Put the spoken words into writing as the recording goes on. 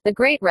The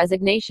Great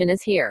Resignation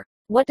is here.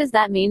 What does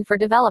that mean for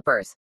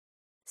developers?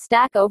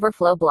 Stack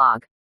Overflow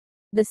blog.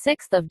 The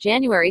 6th of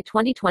January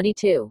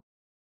 2022.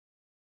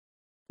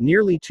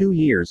 Nearly 2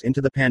 years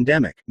into the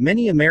pandemic,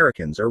 many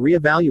Americans are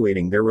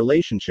reevaluating their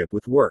relationship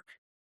with work.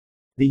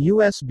 The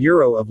U.S.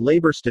 Bureau of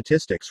Labor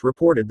Statistics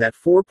reported that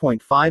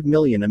 4.5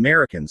 million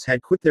Americans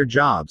had quit their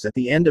jobs at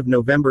the end of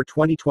November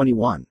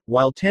 2021,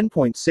 while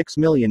 10.6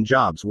 million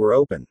jobs were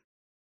open.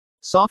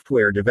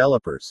 Software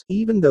developers,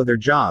 even though their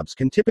jobs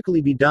can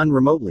typically be done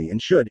remotely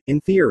and should, in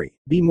theory,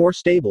 be more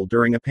stable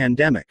during a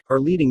pandemic, are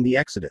leading the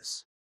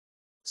exodus.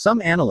 Some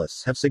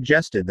analysts have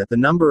suggested that the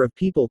number of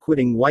people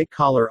quitting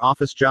white-collar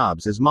office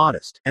jobs is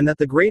modest, and that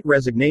the Great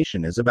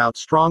Resignation is about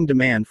strong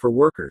demand for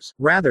workers,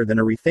 rather than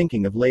a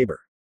rethinking of labor.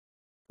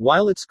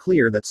 While it's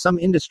clear that some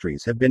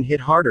industries have been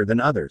hit harder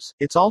than others,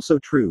 it's also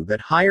true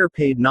that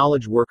higher-paid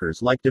knowledge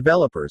workers like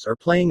developers are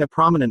playing a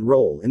prominent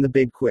role in the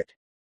big quit.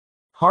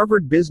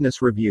 Harvard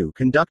Business Review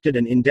conducted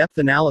an in-depth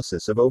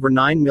analysis of over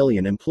 9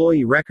 million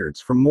employee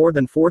records from more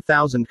than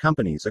 4,000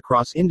 companies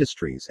across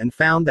industries and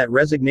found that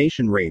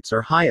resignation rates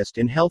are highest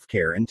in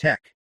healthcare and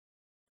tech.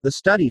 The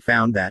study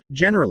found that,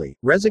 generally,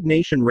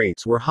 resignation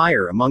rates were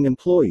higher among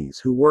employees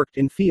who worked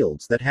in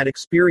fields that had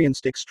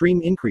experienced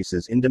extreme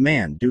increases in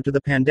demand due to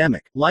the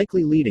pandemic,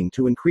 likely leading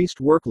to increased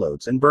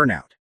workloads and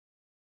burnout.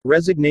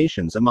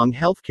 Resignations among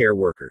healthcare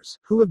workers,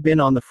 who have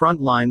been on the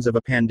front lines of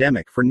a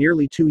pandemic for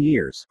nearly 2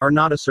 years, are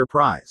not a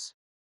surprise.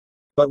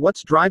 But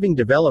what's driving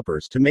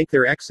developers to make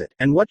their exit,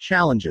 and what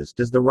challenges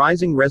does the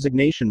rising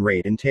resignation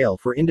rate entail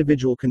for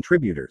individual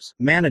contributors,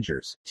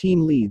 managers,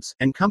 team leads,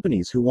 and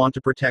companies who want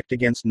to protect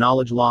against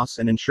knowledge loss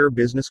and ensure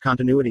business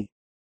continuity?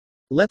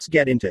 Let's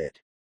get into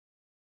it.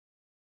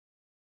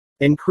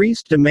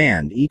 Increased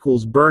demand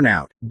equals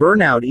burnout,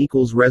 burnout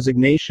equals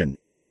resignation.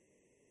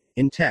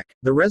 In tech,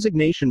 the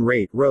resignation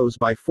rate rose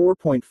by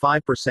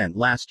 4.5%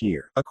 last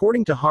year,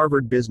 according to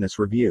Harvard Business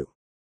Review.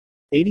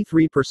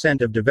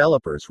 83% of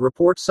developers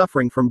report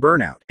suffering from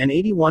burnout, and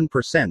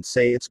 81%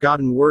 say it's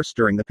gotten worse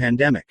during the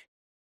pandemic.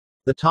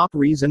 The top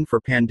reason for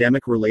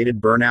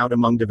pandemic-related burnout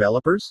among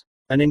developers?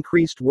 An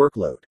increased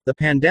workload. The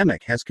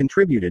pandemic has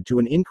contributed to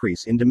an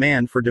increase in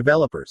demand for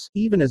developers,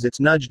 even as it's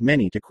nudged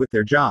many to quit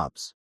their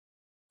jobs.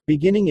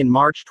 Beginning in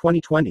March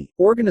 2020,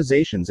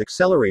 organizations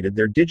accelerated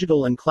their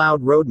digital and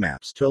cloud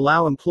roadmaps to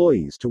allow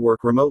employees to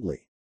work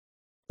remotely.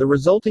 The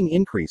resulting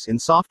increase in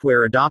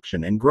software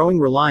adoption and growing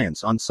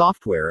reliance on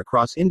software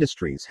across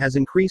industries has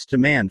increased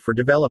demand for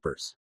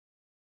developers.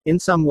 In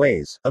some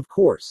ways, of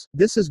course,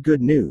 this is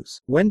good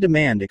news. When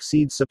demand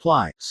exceeds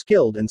supply,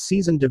 skilled and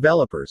seasoned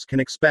developers can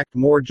expect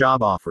more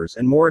job offers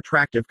and more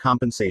attractive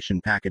compensation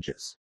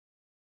packages.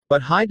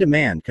 But high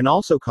demand can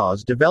also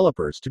cause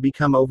developers to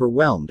become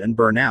overwhelmed and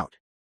burn out.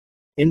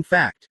 In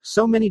fact,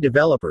 so many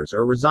developers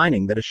are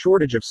resigning that a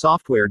shortage of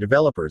software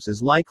developers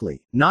is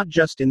likely, not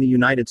just in the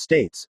United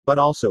States, but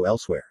also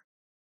elsewhere.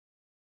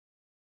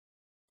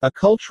 A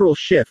cultural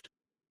shift.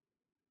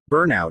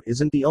 Burnout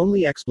isn't the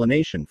only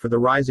explanation for the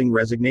rising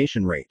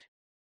resignation rate.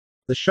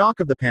 The shock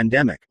of the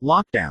pandemic,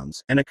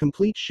 lockdowns, and a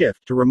complete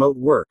shift to remote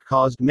work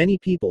caused many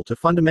people to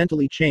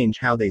fundamentally change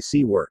how they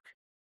see work.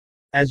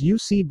 As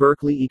UC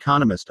Berkeley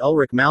economist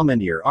Ulrich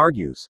Malmendier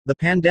argues, the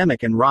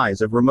pandemic and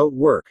rise of remote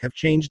work have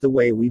changed the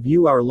way we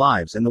view our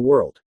lives and the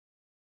world.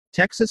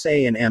 Texas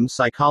A&M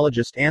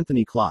psychologist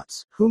Anthony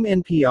Klotz, whom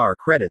NPR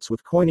credits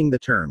with coining the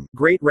term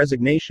Great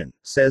Resignation,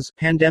 says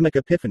pandemic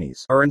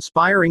epiphanies are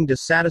inspiring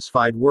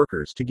dissatisfied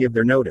workers to give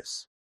their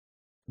notice.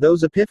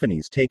 Those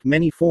epiphanies take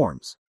many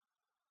forms.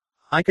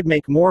 I could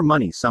make more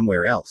money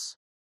somewhere else.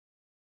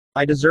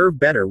 I deserve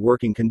better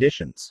working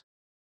conditions.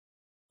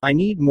 I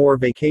need more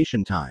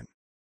vacation time.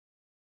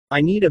 I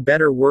need a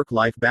better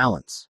work-life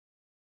balance.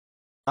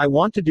 I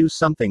want to do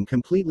something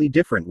completely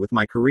different with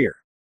my career.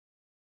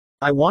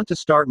 I want to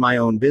start my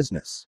own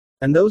business.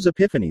 And those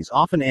epiphanies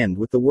often end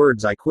with the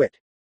words "I quit."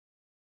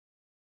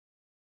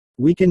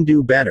 We can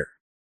do better.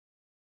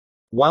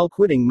 While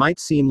quitting might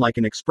seem like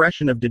an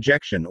expression of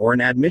dejection or an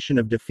admission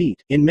of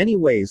defeat, in many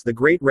ways the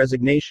Great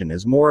Resignation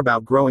is more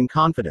about growing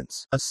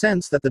confidence, a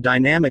sense that the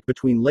dynamic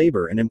between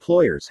labor and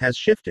employers has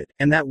shifted,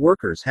 and that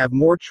workers have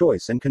more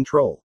choice and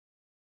control.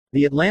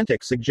 The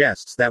Atlantic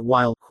suggests that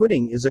while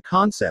quitting is a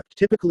concept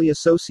typically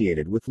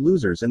associated with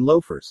losers and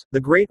loafers,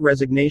 the Great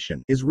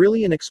Resignation is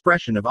really an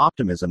expression of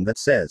optimism that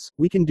says,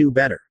 we can do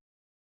better.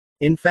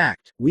 In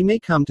fact, we may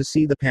come to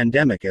see the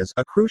pandemic as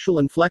a crucial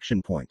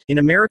inflection point in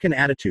American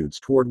attitudes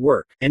toward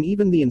work, and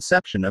even the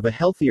inception of a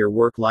healthier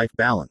work-life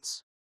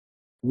balance.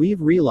 We've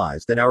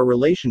realized that our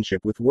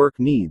relationship with work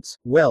needs,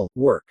 well,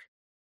 work.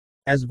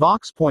 As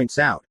Vox points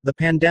out, the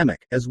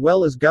pandemic, as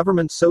well as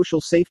government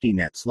social safety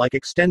nets like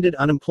extended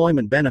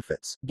unemployment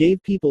benefits,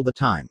 gave people the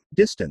time,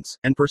 distance,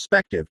 and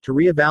perspective to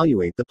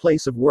reevaluate the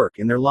place of work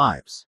in their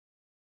lives.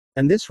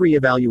 And this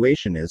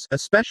reevaluation is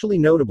especially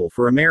notable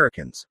for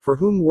Americans, for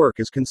whom work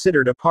is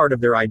considered a part of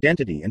their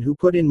identity and who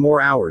put in more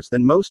hours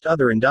than most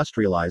other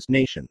industrialized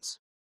nations.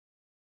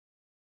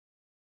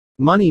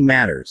 Money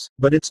matters,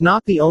 but it's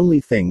not the only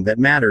thing that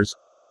matters.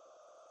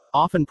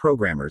 Often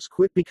programmers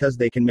quit because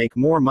they can make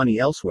more money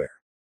elsewhere.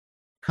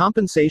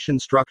 Compensation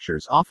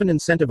structures often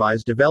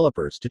incentivize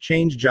developers to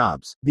change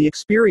jobs. The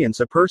experience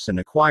a person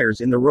acquires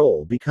in the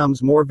role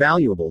becomes more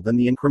valuable than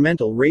the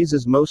incremental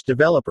raises most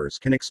developers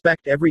can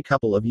expect every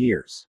couple of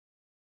years.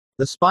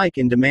 The spike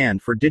in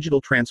demand for digital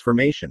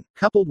transformation,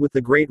 coupled with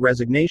the Great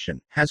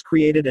Resignation, has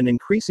created an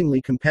increasingly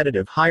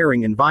competitive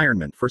hiring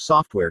environment for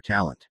software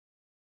talent.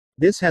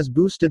 This has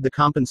boosted the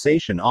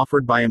compensation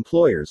offered by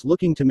employers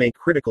looking to make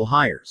critical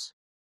hires.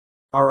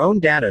 Our own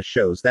data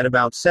shows that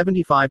about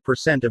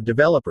 75% of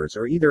developers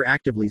are either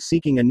actively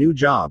seeking a new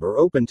job or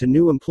open to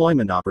new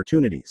employment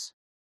opportunities.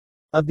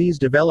 Of these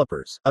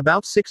developers,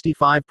 about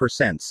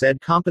 65% said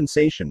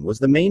compensation was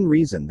the main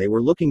reason they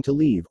were looking to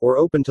leave or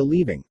open to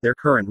leaving their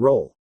current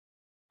role.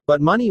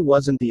 But money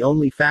wasn't the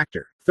only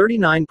factor.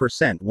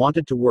 39%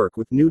 wanted to work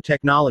with new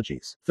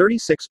technologies,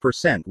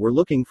 36% were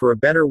looking for a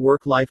better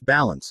work-life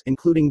balance,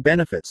 including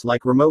benefits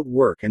like remote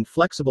work and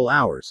flexible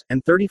hours,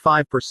 and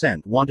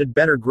 35% wanted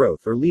better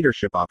growth or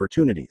leadership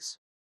opportunities.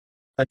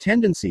 A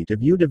tendency to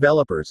view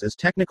developers as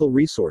technical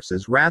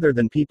resources rather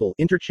than people,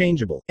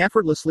 interchangeable,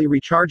 effortlessly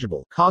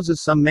rechargeable,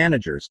 causes some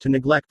managers to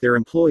neglect their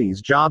employees'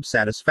 job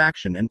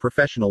satisfaction and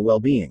professional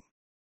well-being.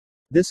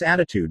 This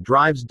attitude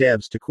drives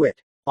devs to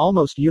quit.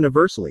 Almost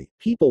universally,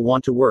 people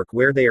want to work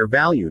where they are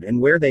valued and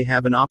where they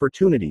have an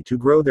opportunity to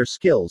grow their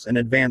skills and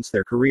advance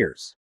their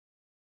careers.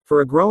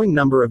 For a growing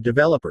number of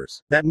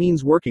developers, that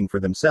means working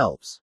for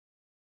themselves.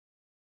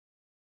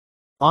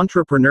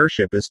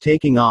 Entrepreneurship is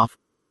taking off.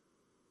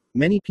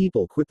 Many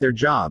people quit their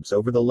jobs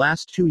over the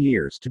last 2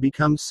 years to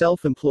become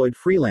self-employed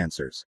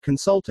freelancers,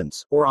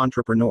 consultants, or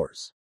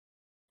entrepreneurs.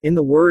 In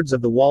the words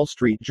of the Wall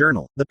Street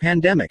Journal, the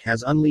pandemic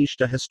has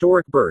unleashed a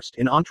historic burst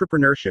in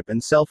entrepreneurship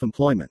and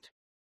self-employment.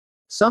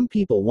 Some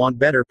people want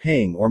better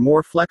paying or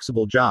more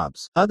flexible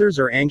jobs, others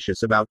are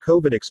anxious about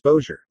COVID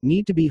exposure,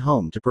 need to be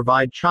home to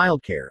provide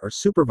childcare or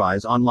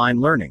supervise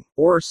online learning,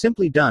 or are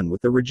simply done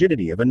with the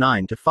rigidity of a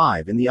 9 to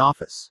 5 in the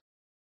office.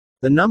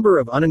 The number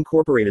of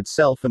unincorporated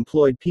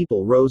self-employed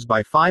people rose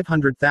by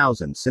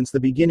 500,000 since the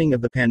beginning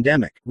of the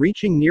pandemic,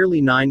 reaching nearly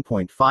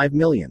 9.5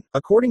 million,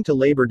 according to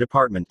Labor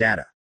Department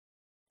data.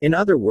 In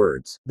other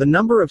words, the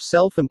number of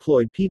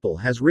self-employed people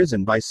has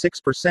risen by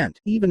 6%,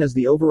 even as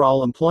the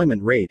overall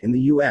employment rate in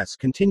the U.S.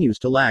 continues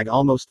to lag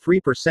almost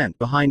 3%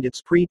 behind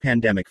its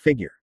pre-pandemic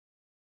figure.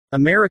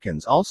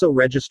 Americans also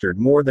registered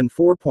more than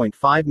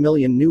 4.5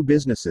 million new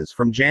businesses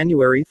from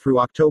January through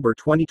October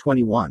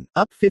 2021,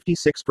 up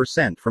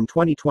 56% from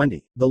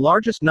 2020, the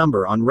largest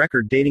number on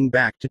record dating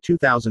back to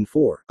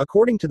 2004,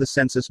 according to the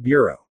Census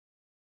Bureau.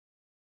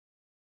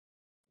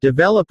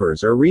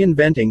 Developers are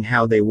reinventing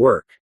how they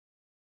work.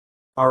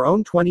 Our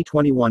own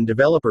 2021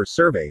 developer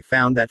survey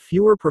found that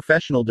fewer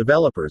professional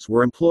developers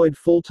were employed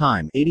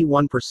full-time,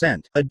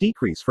 81%, a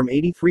decrease from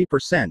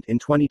 83% in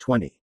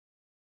 2020.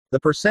 The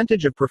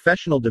percentage of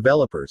professional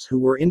developers who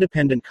were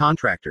independent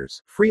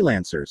contractors,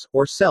 freelancers,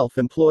 or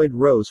self-employed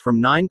rose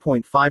from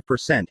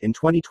 9.5% in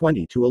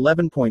 2020 to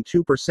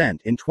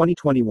 11.2% in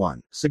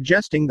 2021,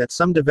 suggesting that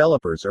some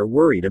developers are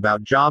worried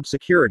about job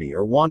security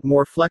or want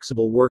more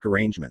flexible work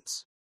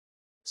arrangements.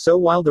 So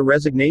while the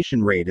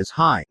resignation rate is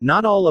high,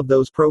 not all of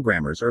those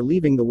programmers are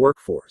leaving the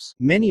workforce.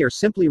 Many are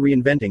simply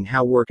reinventing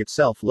how work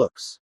itself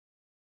looks.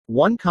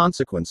 One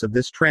consequence of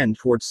this trend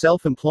towards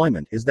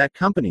self-employment is that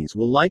companies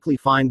will likely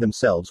find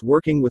themselves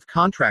working with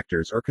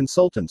contractors or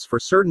consultants for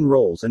certain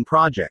roles and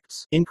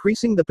projects,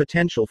 increasing the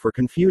potential for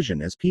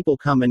confusion as people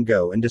come and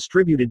go and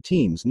distributed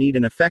teams need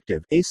an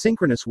effective,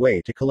 asynchronous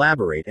way to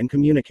collaborate and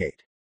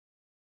communicate.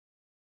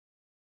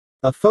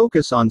 A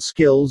focus on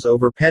skills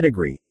over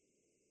pedigree.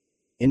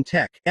 In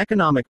tech,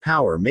 economic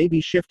power may be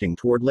shifting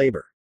toward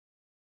labor.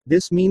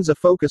 This means a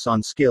focus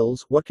on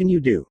skills, what can you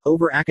do,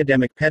 over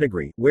academic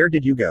pedigree, where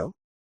did you go?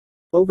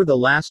 Over the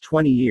last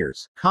 20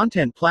 years,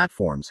 content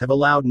platforms have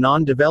allowed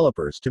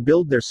non-developers to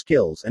build their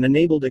skills and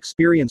enabled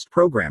experienced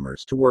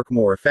programmers to work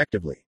more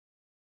effectively.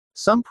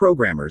 Some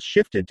programmers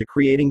shifted to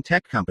creating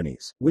tech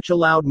companies, which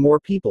allowed more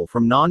people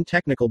from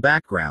non-technical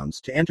backgrounds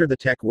to enter the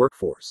tech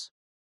workforce.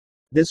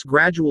 This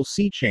gradual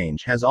sea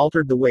change has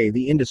altered the way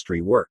the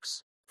industry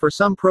works. For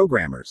some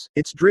programmers,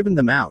 it's driven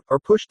them out or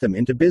pushed them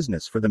into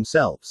business for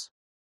themselves.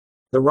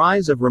 The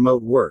rise of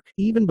remote work,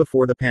 even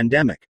before the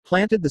pandemic,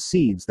 planted the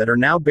seeds that are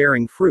now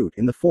bearing fruit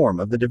in the form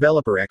of the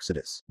developer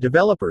exodus.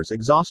 Developers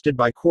exhausted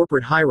by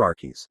corporate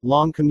hierarchies,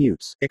 long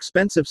commutes,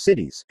 expensive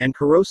cities, and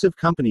corrosive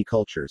company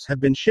cultures have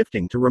been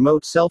shifting to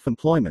remote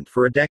self-employment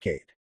for a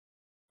decade.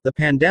 The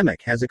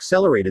pandemic has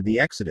accelerated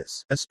the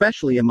exodus,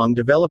 especially among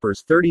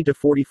developers 30 to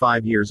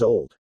 45 years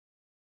old.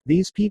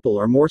 These people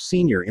are more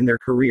senior in their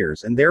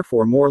careers and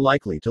therefore more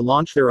likely to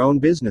launch their own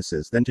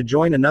businesses than to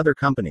join another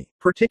company,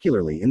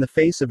 particularly in the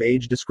face of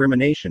age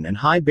discrimination and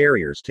high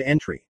barriers to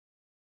entry.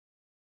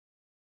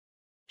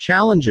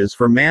 Challenges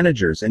for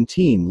managers and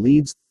team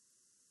leads.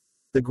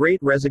 The Great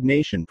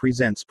Resignation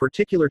presents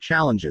particular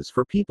challenges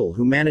for people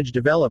who manage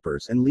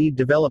developers and lead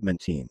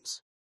development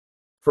teams.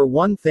 For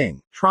one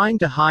thing, trying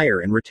to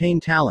hire and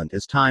retain talent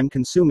is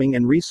time-consuming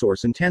and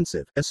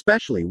resource-intensive,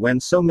 especially when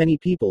so many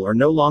people are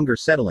no longer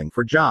settling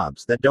for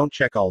jobs that don't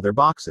check all their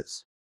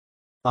boxes.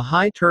 A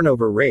high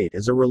turnover rate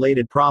is a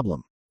related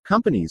problem.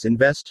 Companies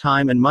invest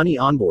time and money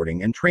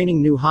onboarding and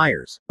training new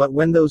hires, but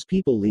when those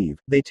people leave,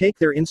 they take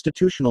their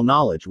institutional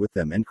knowledge with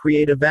them and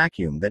create a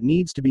vacuum that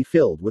needs to be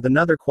filled with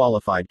another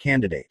qualified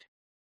candidate.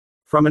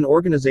 From an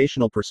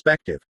organizational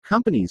perspective,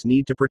 companies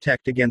need to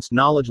protect against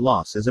knowledge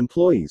loss as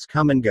employees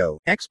come and go,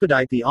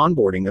 expedite the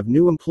onboarding of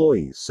new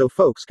employees so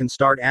folks can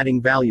start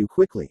adding value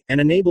quickly, and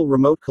enable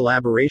remote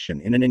collaboration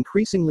in an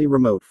increasingly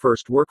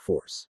remote-first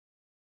workforce.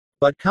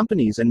 But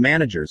companies and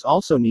managers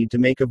also need to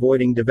make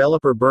avoiding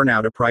developer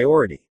burnout a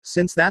priority,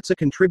 since that's a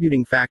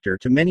contributing factor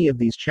to many of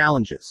these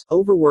challenges.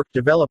 Overworked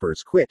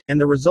developers quit, and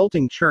the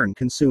resulting churn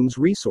consumes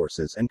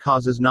resources and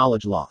causes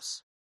knowledge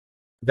loss.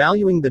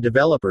 Valuing the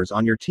developers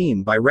on your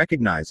team by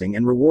recognizing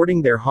and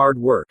rewarding their hard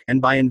work,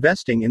 and by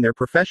investing in their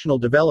professional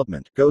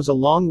development, goes a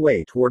long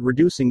way toward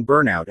reducing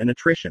burnout and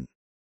attrition.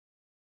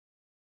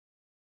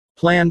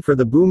 Plan for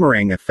the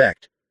boomerang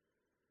effect.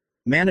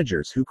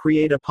 Managers who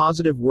create a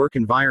positive work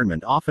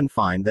environment often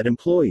find that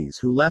employees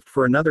who left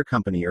for another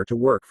company or to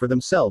work for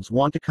themselves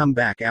want to come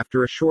back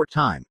after a short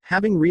time,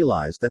 having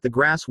realized that the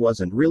grass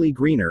wasn't really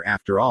greener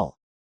after all.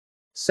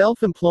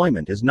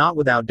 Self-employment is not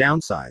without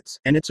downsides,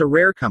 and it's a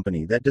rare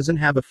company that doesn't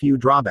have a few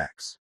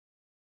drawbacks.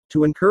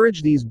 To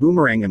encourage these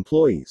boomerang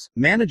employees,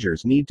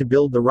 managers need to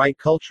build the right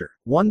culture,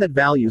 one that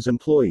values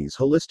employees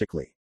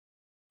holistically.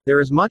 There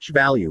is much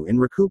value in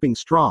recouping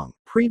strong,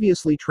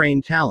 previously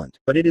trained talent,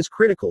 but it is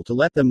critical to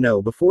let them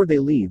know before they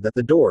leave that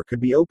the door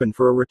could be open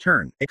for a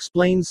return,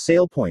 explains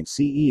SailPoint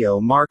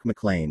CEO Mark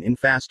McLean in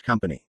Fast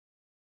Company.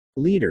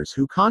 Leaders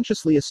who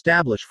consciously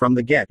establish from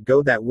the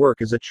get-go that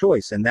work is a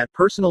choice and that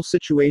personal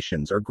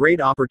situations or great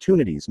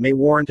opportunities may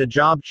warrant a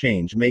job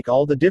change make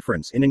all the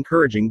difference in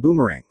encouraging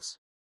boomerangs.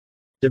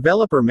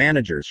 Developer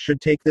managers should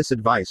take this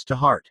advice to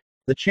heart.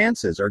 The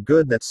chances are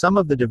good that some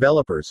of the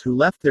developers who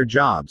left their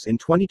jobs in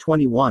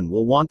 2021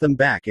 will want them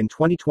back in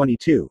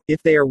 2022,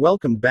 if they are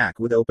welcomed back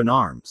with open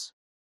arms.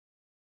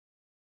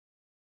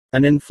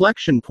 An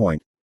inflection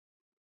point.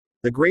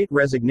 The Great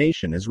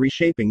Resignation is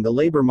reshaping the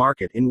labor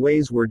market in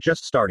ways we're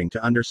just starting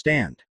to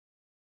understand.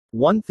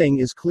 One thing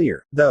is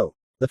clear, though.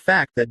 The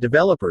fact that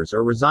developers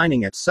are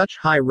resigning at such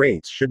high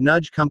rates should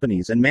nudge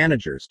companies and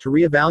managers to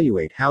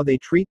reevaluate how they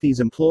treat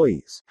these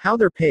employees, how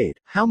they're paid,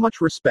 how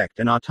much respect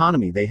and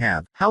autonomy they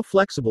have, how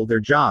flexible their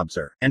jobs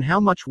are, and how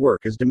much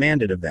work is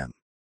demanded of them.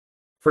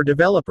 For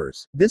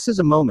developers, this is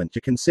a moment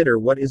to consider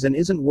what is and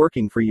isn't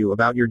working for you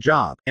about your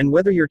job, and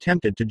whether you're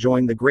tempted to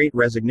join the Great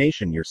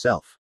Resignation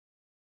yourself.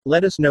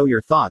 Let us know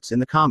your thoughts in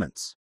the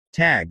comments.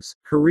 Tags: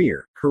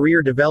 career,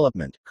 career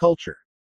development, culture.